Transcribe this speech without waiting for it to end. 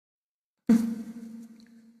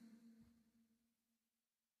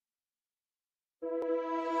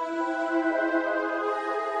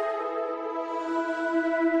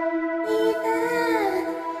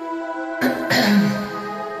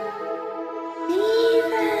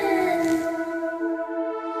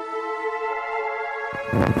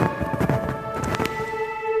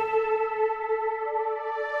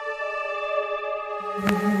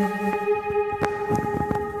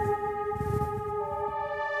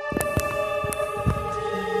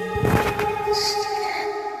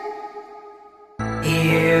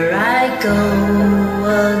Here I go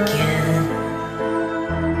again,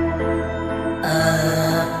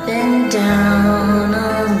 up and down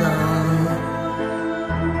alone.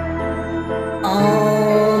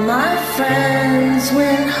 All my friends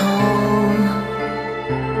went home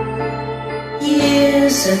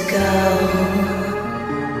years ago.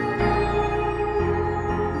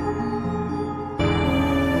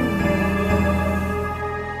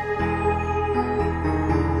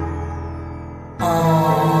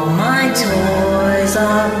 All my toys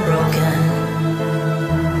are broken,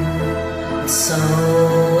 so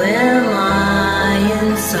am I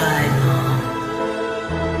inside, Mom.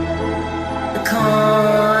 The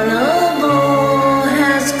carnival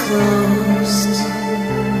has closed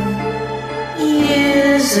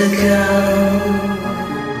years ago.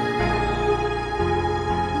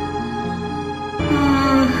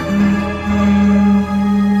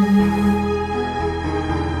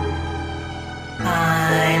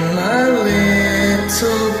 I'm a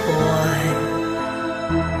little boy.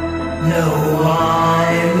 No,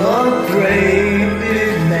 I'm a great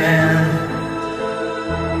big man.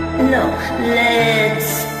 No,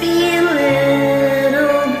 let's be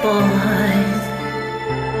little boys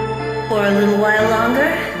for a little while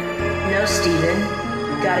longer. No, Steven,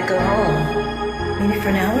 gotta go home. Maybe for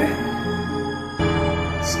an hour?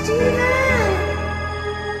 Steven!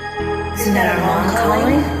 Isn't that our mom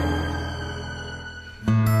calling?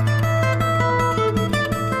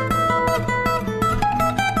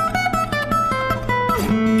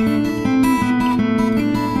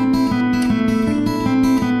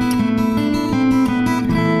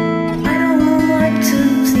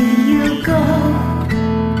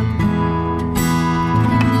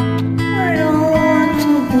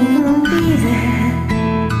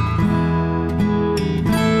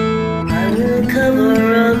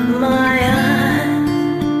 Cover up my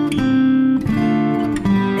eyes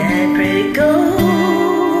and pray it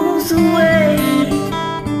goes away.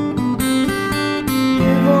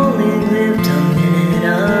 You've only lived a minute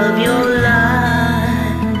of your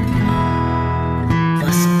life.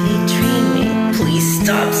 Must be dreaming, please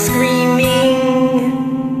stop screaming.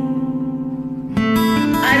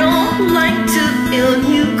 I don't like to feel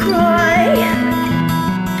you cry.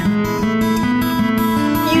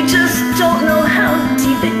 You just don't know how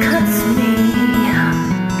deep it cuts me.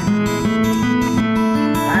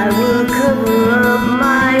 I will cover up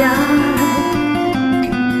my eyes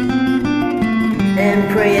and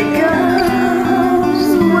pray it goes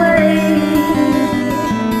away.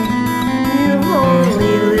 You've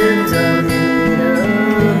only lived a minute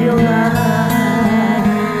of your life.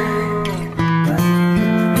 But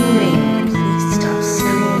please stop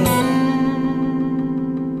screaming.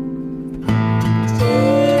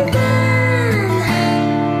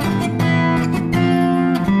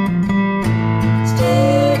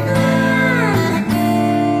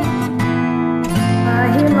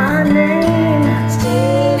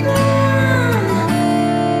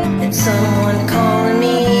 Someone calling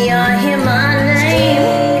me, I hear my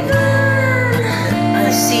name. Steven. I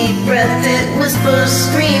see breath, it whispers,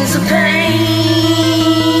 screams of pain.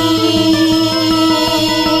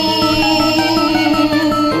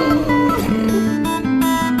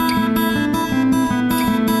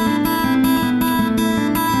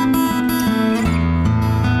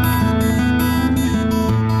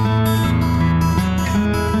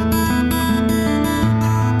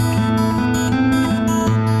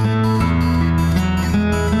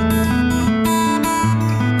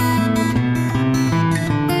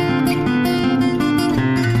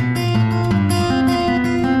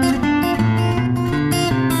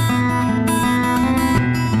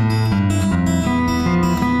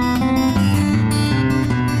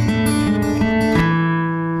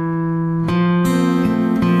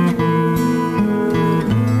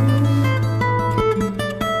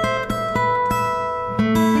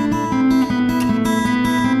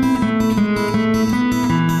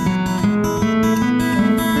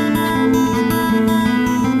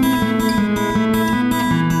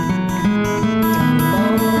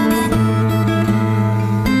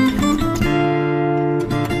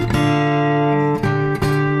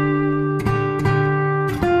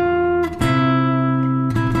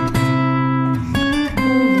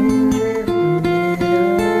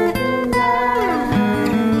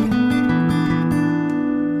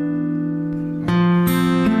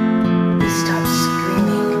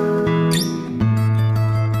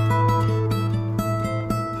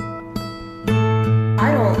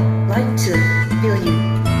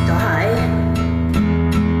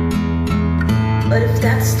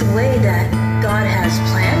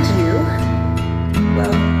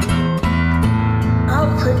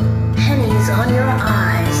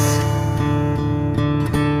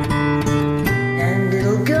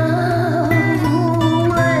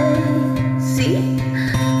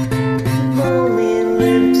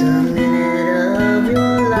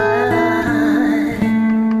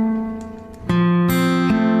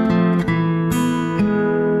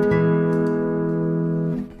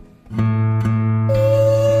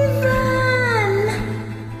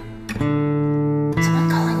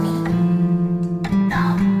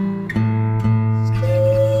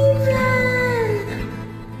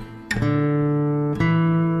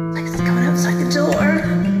 like a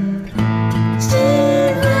door.